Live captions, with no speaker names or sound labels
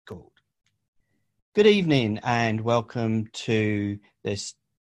Good evening and welcome to this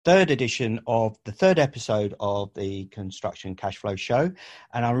third edition of the third episode of the Construction Cash Flow Show.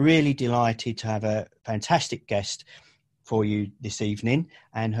 And I'm really delighted to have a fantastic guest for you this evening.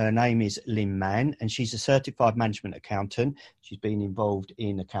 And her name is Lyn Man, and she's a certified management accountant. She's been involved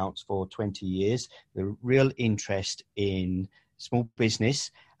in accounts for 20 years, with a real interest in small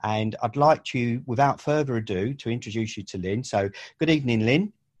business. And I'd like to, without further ado, to introduce you to Lyn. So good evening,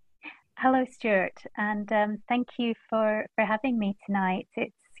 Lyn. Hello, Stuart, and thank you for having me tonight.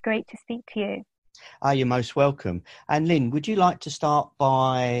 It's great to speak to you. You're most welcome. And Lyn, would you like to start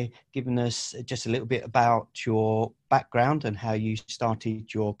by giving us just a little bit about your background and how you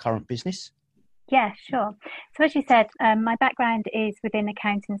started your current business? Yeah, sure. So as you said, my background is within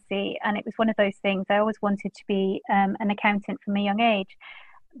accountancy, and it was one of those things. I always wanted to be an accountant from a young age.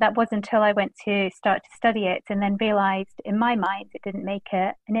 That was until I went to start to study it and then realised in my mind it didn't make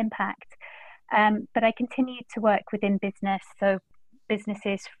an impact. But I continued to work within business, so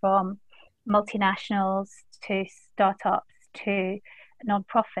businesses from multinationals to startups to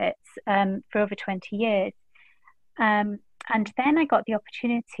non-profits for over 20 years. And then I got the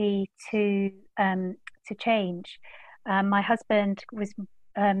opportunity to change. My husband was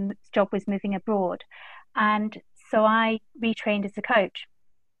his job was moving abroad, and so I retrained as a coach.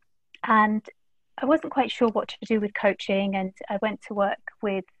 And I wasn't quite sure what to do with coaching, and I went to work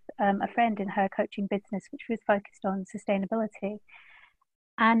with a friend in her coaching business, which was focused on sustainability.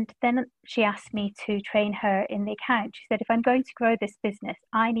 And then she asked me to train her in the account. She said, if I'm going to grow this business,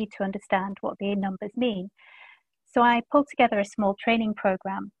 I need to understand what the numbers mean. So I pulled together a small training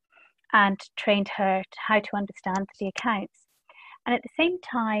program and trained her to how to understand the accounts. And at the same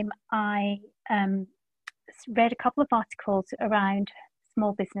time, I read a couple of articles around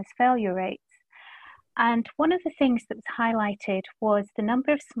small business failure rates. And one of the things that was highlighted was the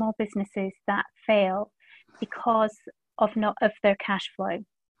number of small businesses that fail because of their cash flow,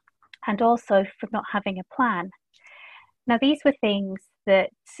 and also for not having a plan. Now, these were things that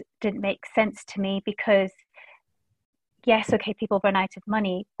didn't make sense to me because, yes, okay, people run out of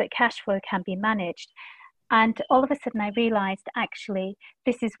money, but cash flow can be managed. And all of a sudden I realized, actually,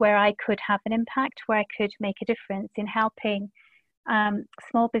 this is where I could have an impact, where I could make a difference in helping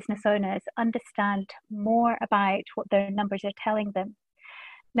small business owners understand more about what their numbers are telling them.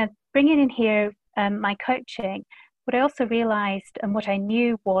 Now, bringing in here my coaching, what I also realized and what I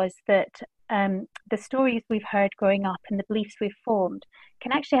knew was that the stories we've heard growing up and the beliefs we've formed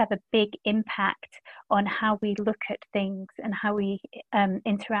can actually have a big impact on how we look at things and how we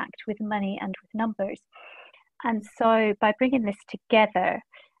interact with money and with numbers. And so by bringing this together,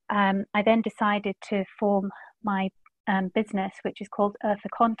 I then decided to form my business, which is called Earth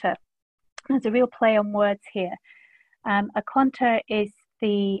Aconta. There's a real play on words here. Aconta is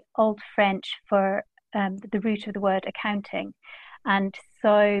the old French for the root of the word accounting. And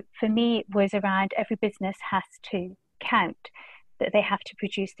so for me, it was around every business has to count, that they have to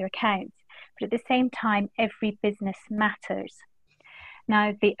produce their accounts. But at the same time, every business matters.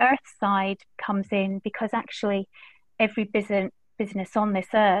 Now, the earth side comes in because actually every business on this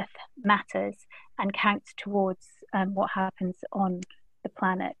earth matters and counts towards what happens on the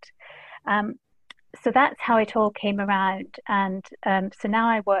planet. So that's how it all came around. And so now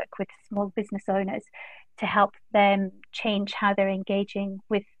I work with small business owners to help them change how they're engaging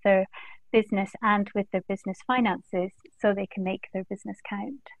with their business and with their business finances so they can make their business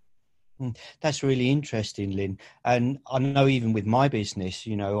count. That's really interesting, Lyn. And I know even with my business,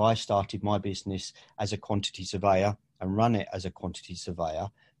 I started my business as a quantity surveyor and run it as a quantity surveyor,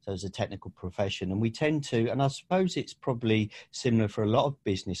 so as a technical profession. And we tend to, and I suppose it's probably similar for a lot of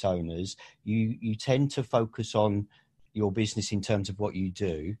business owners, you tend to focus on your business in terms of what you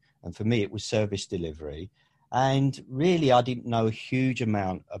do. And for me, it was service delivery. And really, I didn't know a huge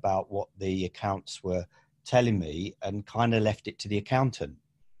amount about what the accounts were telling me and kind of left it to the accountant.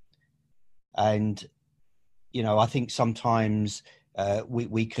 And, I think sometimes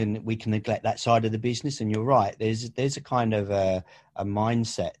we can neglect that side of the business. And you're right. There's a kind of a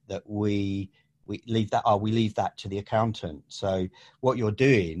mindset that we leave that to the accountant. So what you're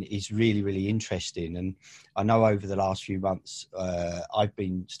doing is really, really interesting. And I know over the last few months, I've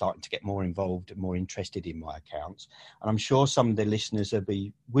been starting to get more involved and more interested in my accounts. And I'm sure some of the listeners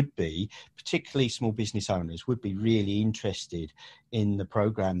would be, particularly small business owners, would be really interested in the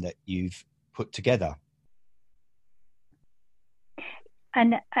program that you've put together.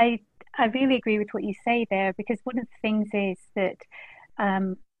 And I really agree with what you say there, because one of the things is that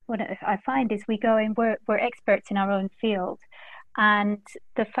what I find is we go in, we're experts in our own field, and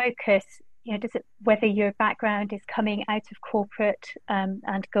the focus does it, whether your background is coming out of corporate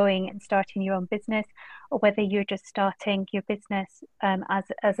and going and starting your own business, or whether you're just starting your business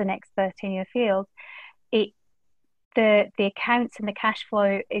as an expert in your field, it the accounts and the cash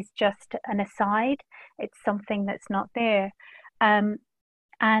flow is just an aside. It's something that's not there, and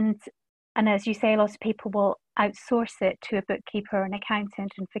and as you say, lots of people will outsource it to a bookkeeper or an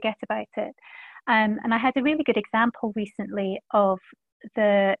accountant and forget about it. And I had a really good example recently of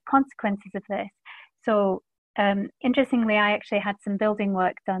the consequences of this. So, interestingly, I actually had some building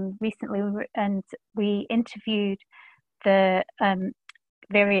work done recently, and we interviewed the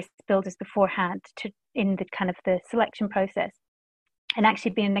various builders beforehand in the kind of the selection process. And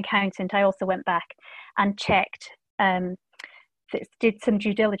actually, being an accountant, I also went back and checked, did some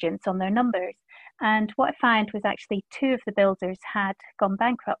due diligence on their numbers. And what I found was actually two of the builders had gone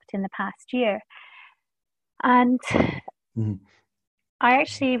bankrupt in the past year. And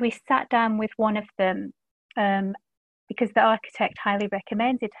we sat down with one of them because the architect highly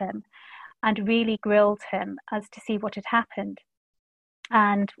recommended him, and really grilled him as to see what had happened.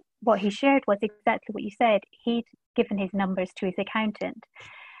 And what he shared was exactly what you said. He'd given his numbers to his accountant,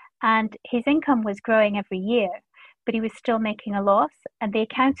 and his income was growing every year, but he was still making a loss, and the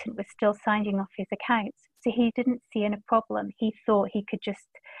accountant was still signing off his accounts. So he didn't see any problem. He thought he could just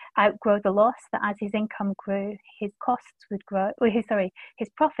outgrow the loss, that as his income grew, his costs would grow, or his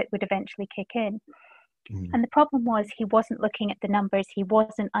profit would eventually kick in. And the problem was he wasn't looking at the numbers. He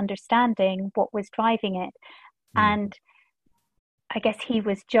wasn't understanding what was driving it. And I guess he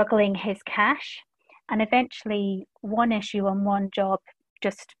was juggling his cash, and eventually one issue on one job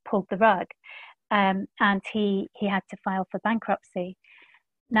just pulled the rug, and he had to file for bankruptcy.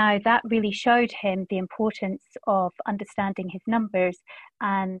 Now, that really showed him the importance of understanding his numbers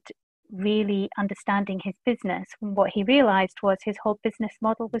and really understanding his business. And what he realized was his whole business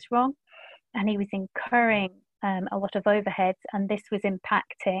model was wrong, and he was incurring a lot of overheads, and this was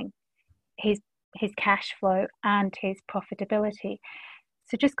impacting his cash flow and his profitability.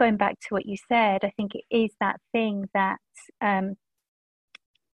 So just going back to what you said, I think it is that thing that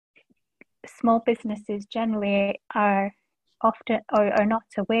small businesses generally are often or are not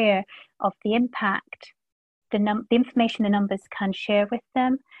aware of the impact the information the numbers can share with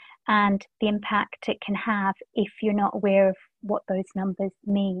them, and the impact it can have if you're not aware of what those numbers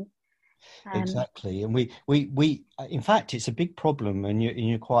mean. Exactly. And we in fact, it's a big problem, and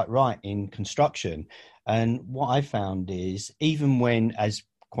you're quite right, in construction. And what I found is, even when, as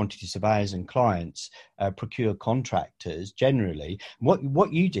quantity surveyors and clients procure contractors, generally,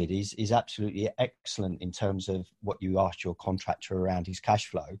 what you did is absolutely excellent in terms of what you asked your contractor around his cash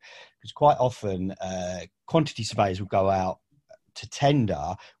flow, because quite often quantity surveyors will go out to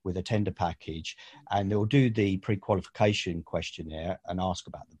tender with a tender package, and they'll do the pre-qualification questionnaire and ask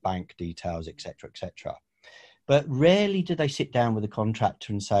about the bank details, etc., etc. But rarely do they sit down with a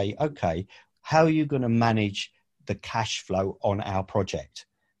contractor and say, okay, how are you going to manage the cash flow on our project?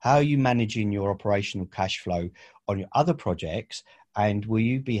 How are you managing your operational cash flow on your other projects? And will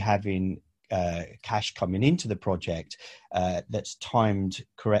you be having cash coming into the project that's timed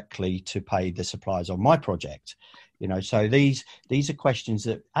correctly to pay the suppliers on my project? So these are questions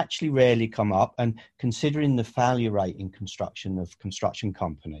that actually rarely come up. And considering the failure rate in construction of construction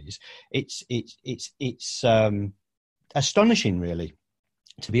companies, it's astonishing, really,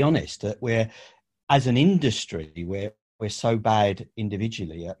 to be honest, that we're, as an industry, we're so bad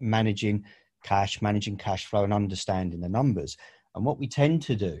individually at managing cash flow and understanding the numbers. And what we tend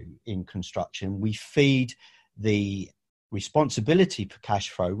to do in construction, we feed the responsibility for cash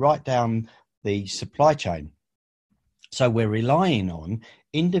flow right down the supply chain. So we're relying on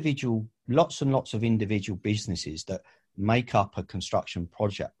lots and lots of individual businesses that make up a construction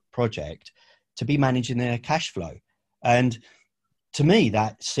project to be managing their cash flow. And to me,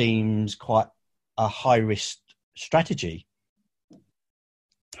 that seems quite a high risk strategy.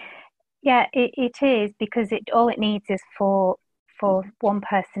 Yeah, it is, because all it needs is for one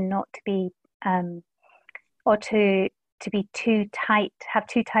person not to be or to be too tight, have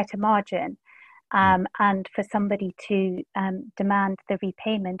too tight a margin, and for somebody to demand the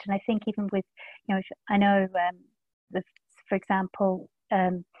repayment. And I think even with, I know, for example,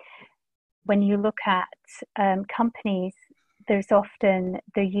 when you look at companies, there's often,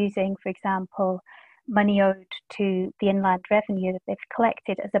 they're using, for example, money owed to the inland revenue that they've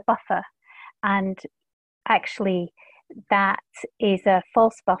collected as a buffer. And actually, that is a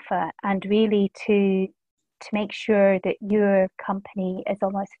false buffer. And really, to make sure that your company is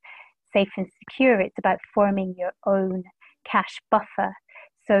almost safe and secure, it's about forming your own cash buffer,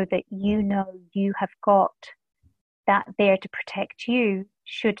 so that you have got that there to protect you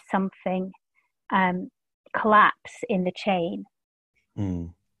should something collapse in the chain.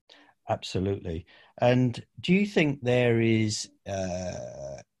 Mm, absolutely. And do you think there is,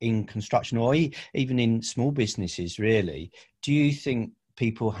 in construction or even in small businesses, really, do you think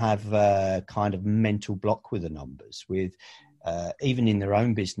people have a kind of mental block with the numbers, with even in their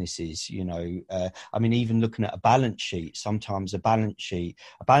own businesses? I mean, even looking at a balance sheet, sometimes a balance sheet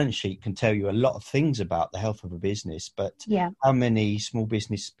can tell you a lot of things about the health of a business, but Yeah. how many small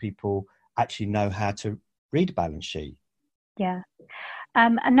business people actually know how to read a balance sheet? Yeah.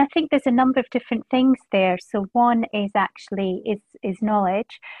 And I think there's a number of different things there. So one is actually is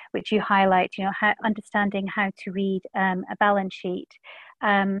knowledge, which you highlight. Understanding how to read a balance sheet.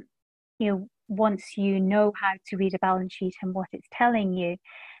 Once you know how to read a balance sheet and what it's telling you,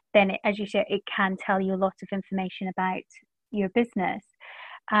 then as you said, it can tell you a lot of information about your business.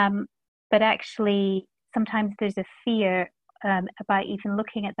 But actually, sometimes there's a fear about even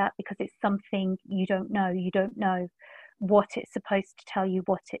looking at that because it's something you don't know. You don't know what it's supposed to tell you,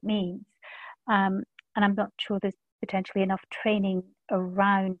 what it means. And I'm not sure there's potentially enough training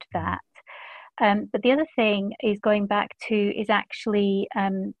around that. But the other thing is going back to the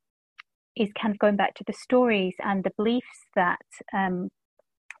stories and the beliefs that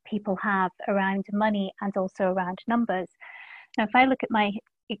people have around money and also around numbers. Now, if I look at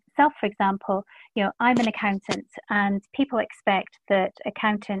myself, for example, I'm an accountant, and people expect that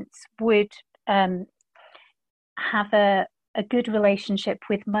accountants would have a good relationship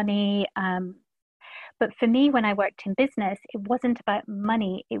with money. But for me, when I worked in business, it wasn't about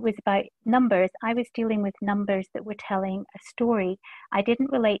money. It was about numbers. I was dealing with numbers that were telling a story. I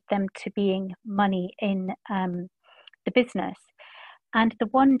didn't relate them to being money in the business. And the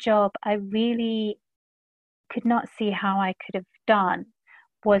one job I really could not see how I could have done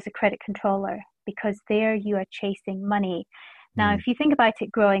was a credit controller, because there you are chasing money. Now, if you think about it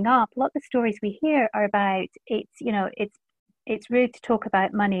growing up, a lot of the stories we hear are about it's rude to talk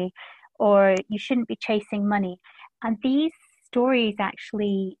about money, or you shouldn't be chasing money. And these stories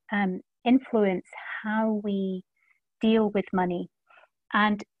actually influence how we deal with money.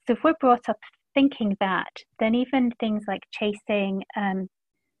 And so if we're brought up thinking that, then even things like chasing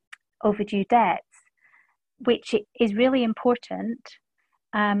overdue debts, which is really important,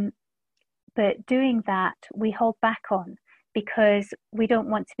 but doing that we hold back on, because we don't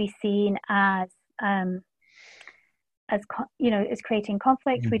want to be seen as creating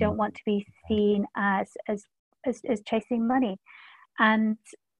conflict. We don't want to be seen as chasing money, and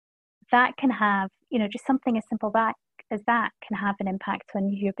that can have, just something as simple as that can have an impact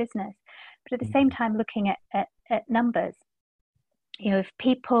on your business. But at the same time, looking at numbers, if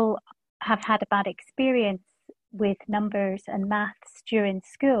people have had a bad experience with numbers and maths during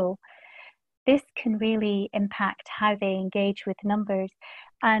school, this can really impact how they engage with numbers.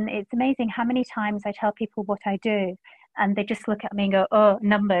 And it's amazing how many times I tell people what I do, and they just look at me and go, "Oh,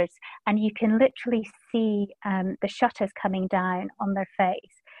 numbers." And you can literally see the shutters coming down on their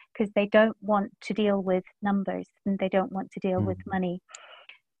face, because they don't want to deal with numbers and they don't want to deal with money.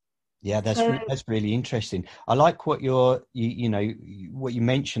 Yeah, that's really interesting. I like what what you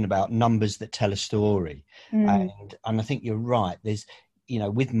mentioned about numbers that tell a story, and I think you're right. There's,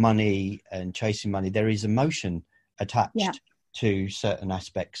 with money and chasing money, there is emotion attached to certain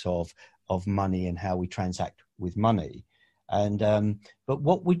aspects of money and how we transact with money. And but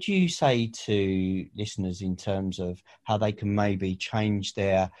what would you say to listeners in terms of how they can maybe change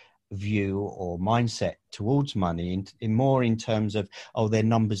their view or mindset towards money in terms of, they're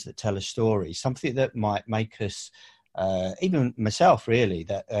numbers that tell a story, something that might make us, even myself really,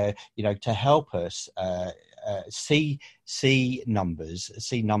 that to help us see numbers as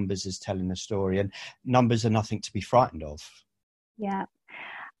telling a story, and numbers are nothing to be frightened of. Yeah,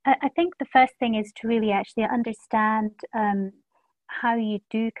 I think the first thing is to really actually understand how you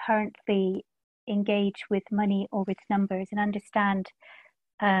do currently engage with money or with numbers, and understand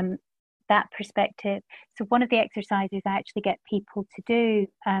that perspective. So one of the exercises I actually get people to do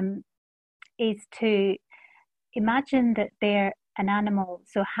is to imagine that they're an animal.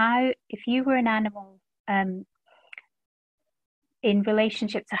 So if you were an animal in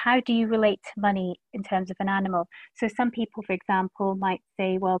relationship, so how do you relate to money in terms of an animal? So some people, for example, might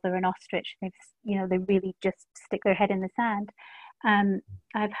say, well, they're an ostrich. They really just stick their head in the sand.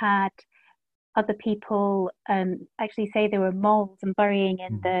 I've had other people actually say they were moles and burying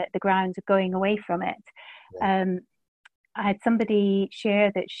in the ground, going away from it. I had somebody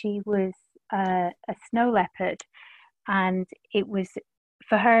share that she was a snow leopard, and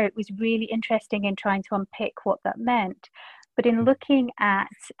for her it was really interesting in trying to unpick what that meant. But in looking at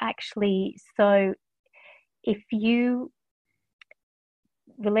actually, so if you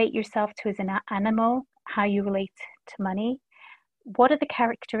relate yourself to as an animal, how you relate to money. What are the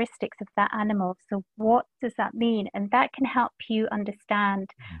characteristics of that animal? So what does that mean? And that can help you understand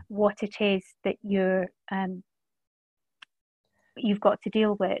what it is that you've got to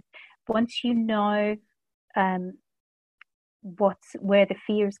deal with. Once you know where the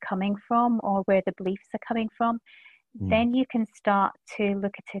fear is coming from or where the beliefs are coming from, then you can start to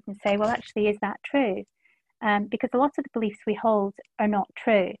look at it and say, well, actually, is that true? Because a lot of the beliefs we hold are not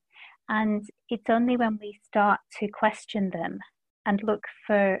true. And it's only when we start to question them and look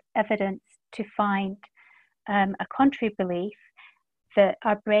for evidence to find a contrary belief that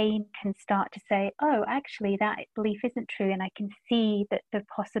our brain can start to say, oh, actually, that belief isn't true. And I can see that there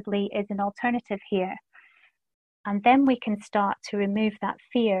possibly is an alternative here. And then we can start to remove that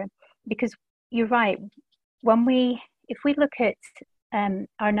fear. Because you're right, if we look at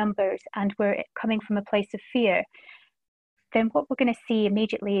our numbers and we're coming from a place of fear, then what we're going to see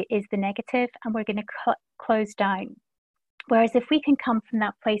immediately is the negative, and we're going to close down. Whereas if we can come from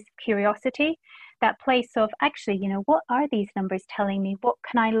that place of curiosity, that place of actually, what are these numbers telling me? What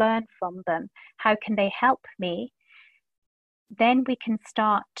can I learn from them? How can they help me? Then we can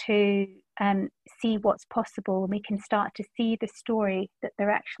start to see what's possible, and we can start to see the story that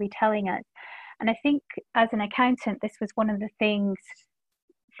they're actually telling us. And I think as an accountant, this was one of the things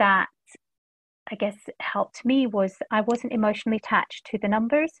that I guess helped me was I wasn't emotionally attached to the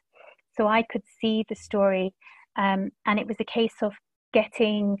numbers. So I could see the story, and it was a case of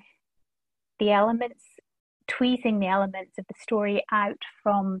getting the elements, tweezing the elements of the story out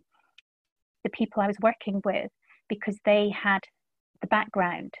from the people I was working with, because they had the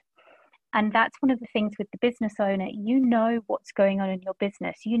background. And that's one of the things with the business owner. You know what's going on in your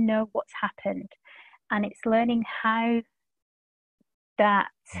business. You know what's happened. And it's learning how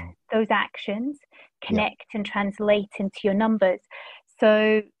those actions connect and translate into your numbers.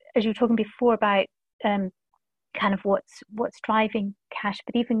 So as you were talking before about kind of what's driving cash,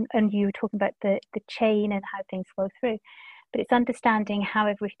 but even, and you were talking about the chain and how things flow through, but it's understanding how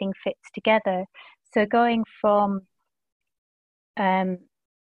everything fits together. So going from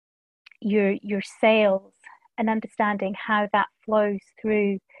your sales and understanding how that flows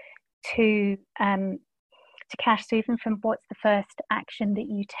through to cash. So even from what's the first action that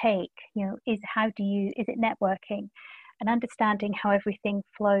you take, is it networking, and understanding how everything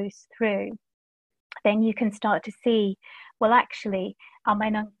flows through, then you can start to see, well, actually, are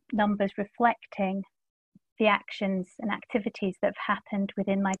my numbers reflecting the actions and activities that have happened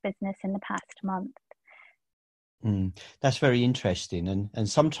within my business in the past month? That's very interesting, and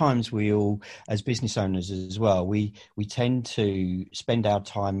sometimes we all, as business owners as well, we tend to spend our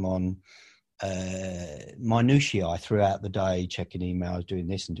time on minutiae throughout the day, checking emails, doing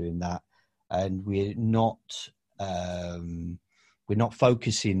this and doing that, and we're not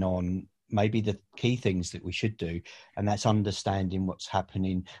focusing on maybe the key things that we should do, and that's understanding what's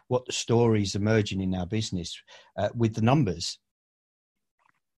happening, what the stories emerging in our business with the numbers.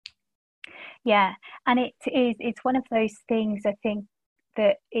 Yeah, and it's one of those things, I think,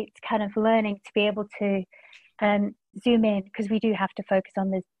 that it's kind of learning to be able to zoom in, because we do have to focus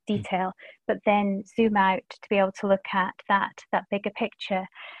on the detail, but then zoom out to be able to look at that bigger picture,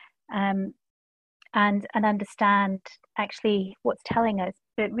 and understand actually what's telling us.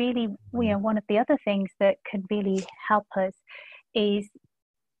 But really, one of the other things that can really help us is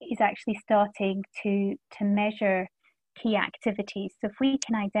actually starting to measure key activities. So if we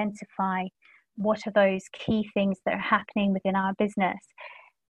can identify what are those key things that are happening within our business,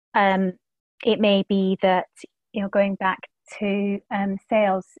 it may be that, going back to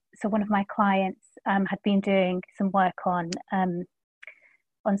sales. So one of my clients had been doing some work on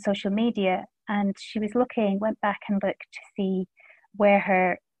social media, and she was went back and looked to see where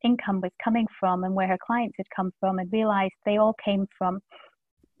her income was coming from and where her clients had come from, and realized they all came from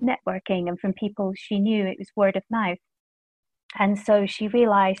networking and from people she knew. It was word of mouth. And so she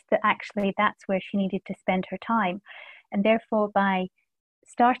realized that actually that's where she needed to spend her time. And therefore, by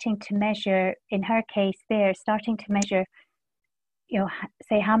starting to measure, in her case there, starting to measure,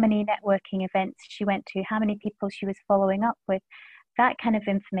 say how many networking events she went to, how many people she was following up with, that kind of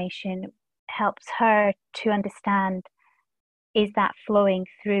information helps her to understand, is that flowing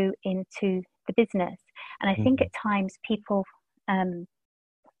through into the business? And I think at times people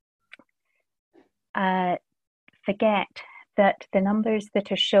forget that the numbers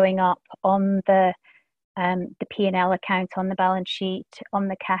that are showing up on the P&L account, on the balance sheet, on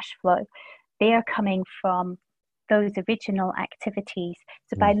the cash flow, they are coming from those original activities.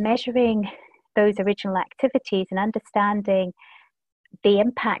 So by measuring those original activities and understanding the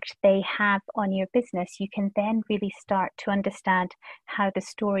impact they have on your business, you can then really start to understand how the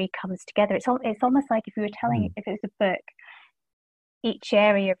story comes together. It's almost like if you were telling, if it was a book, each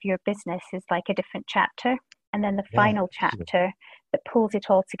area of your business is like a different chapter, and then the final chapter that pulls it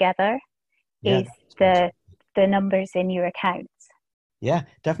all together is the numbers in your accounts. Yeah,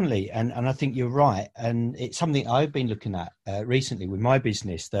 definitely. And I think you're right. And it's something I've been looking at recently with my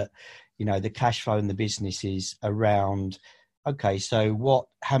business, that, you know, the cash flow in the business is around, okay, so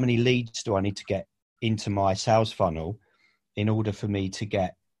how many leads do I need to get into my sales funnel in order for me to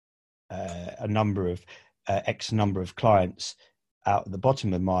get a number of X number of clients out at the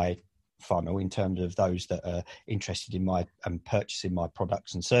bottom of my funnel, in terms of those that are interested in my and purchasing my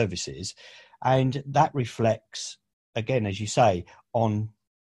products and services. And that reflects, again, as you say, on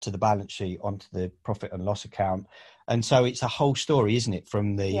to the balance sheet, onto the profit and loss account. And so it's a whole story, isn't it?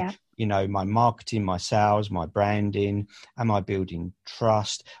 From the, you know, my marketing, my sales, my branding, am I building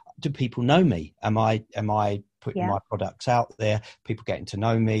trust? Do people know me? Am I putting my products out there? People getting to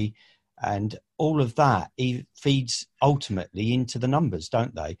know me, and all of that feeds ultimately into the numbers,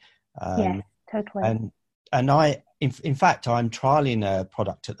 don't they? Yes, totally. And I, in fact, I'm trialing a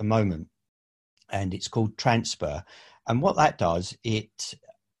product at the moment, and it's called Transfer. And what that does, it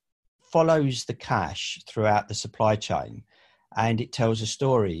follows the cash throughout the supply chain, and it tells a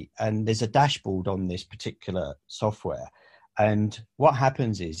story. And there's a dashboard on this particular software. And what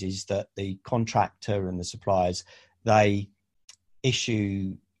happens is that the contractor and the suppliers, they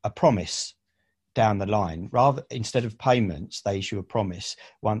issue a promise down the line. Instead of payments, they issue a promise.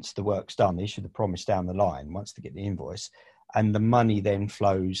 Once the work's done, they issue the promise down the line once they get the invoice, and the money then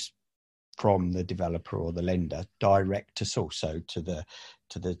flows from the developer or the lender direct to source, so to the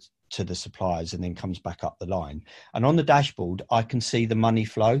suppliers, and then comes back up the line. And on the dashboard, I can see the money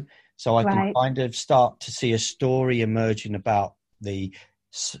flow, so I can kind of start to see a story emerging about the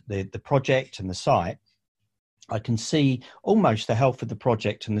project and the site. I can see almost the health of the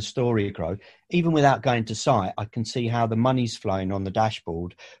project and the story grow. Even without going to site, I can see how the money's flowing on the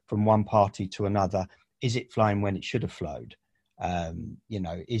dashboard from one party to another. Is it flowing when it should have flowed? You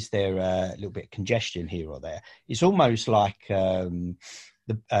know, is there a little bit of congestion here or there? It's almost like you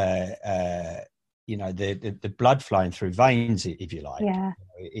know, the blood flowing through veins, if you like. Yeah.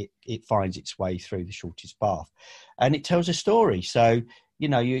 It finds its way through the shortest path, and it tells a story. So, you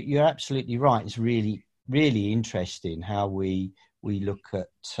know, you're absolutely right. It's really, really interesting how we look at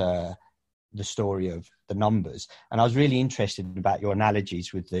the story of the numbers. And I was really interested about your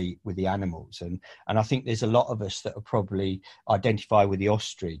analogies with the animals, and I think there's a lot of us that will probably identify with the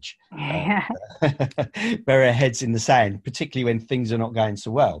ostrich, bury our heads in the sand, particularly when things are not going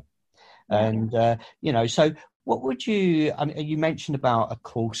so well. And you know, so what would you, I mean, you mentioned about a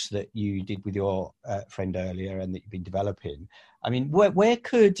course that you did with your friend earlier and that you've been developing. I mean, where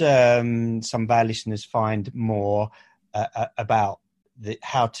could some of our listeners find more about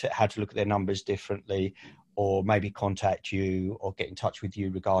how to look at their numbers differently, or maybe contact you or get in touch with you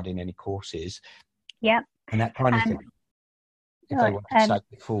regarding any courses? Yeah. And that kind of thing, if they want to take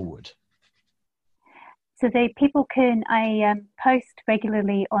it forward. So I post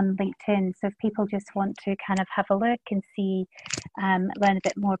regularly on LinkedIn. So if people just want to kind of have a look and see, learn a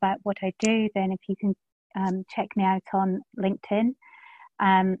bit more about what I do, then if you can check me out on LinkedIn.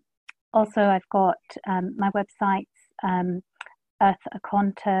 Also, I've got my website's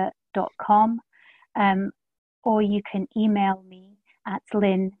earthaconta.com, or you can email me at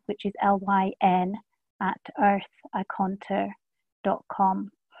Lyn, which is LYN, at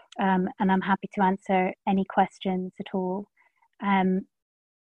earthaconta.com. And I'm happy to answer any questions at all.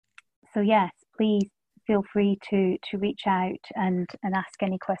 So yes, please feel free to reach out and ask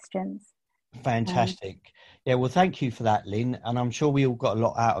any questions. Fantastic. Yeah, well, thank you for that, Lyn. And I'm sure we all got a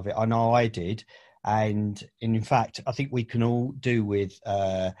lot out of it. I know I did. And in fact, I think we can all do with,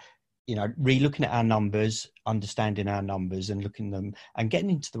 you know, re-looking at our numbers, understanding our numbers and looking at them and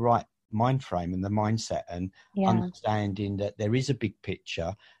getting into the right mind frame and the mindset, and understanding that there is a big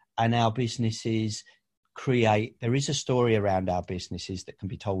picture, and our businesses there is a story around our businesses that can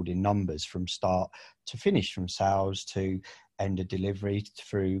be told in numbers from start to finish, from sales to end of delivery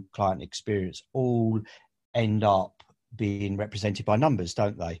through client experience, all end up being represented by numbers,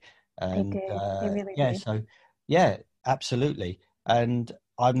 don't they? And they really do. So yeah, absolutely. And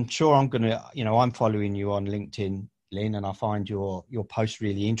I'm sure I'm following you on LinkedIn, Lyn, and I find your posts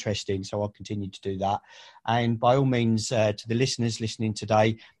really interesting, so I'll continue to do that. And by all means, to the listeners listening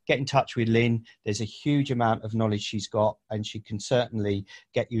today, get in touch with Lyn. There's a huge amount of knowledge she's got, and she can certainly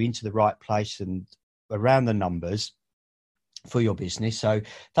get you into the right place and around the numbers for your business. So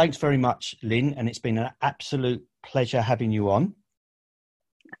thanks very much, Lyn, and it's been an absolute pleasure having you on.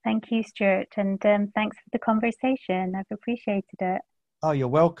 Thank you, Stuart, and thanks for the conversation. I've appreciated it. Oh, you're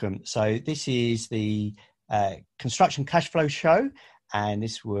welcome. So this is the Construction Cash Flow Show, and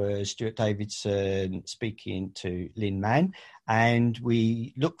this was Stuart Davidson speaking to Lyn Man, and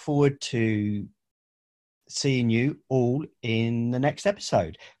we look forward to seeing you all in the next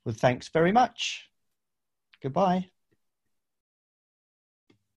episode. Well, thanks very much. Goodbye.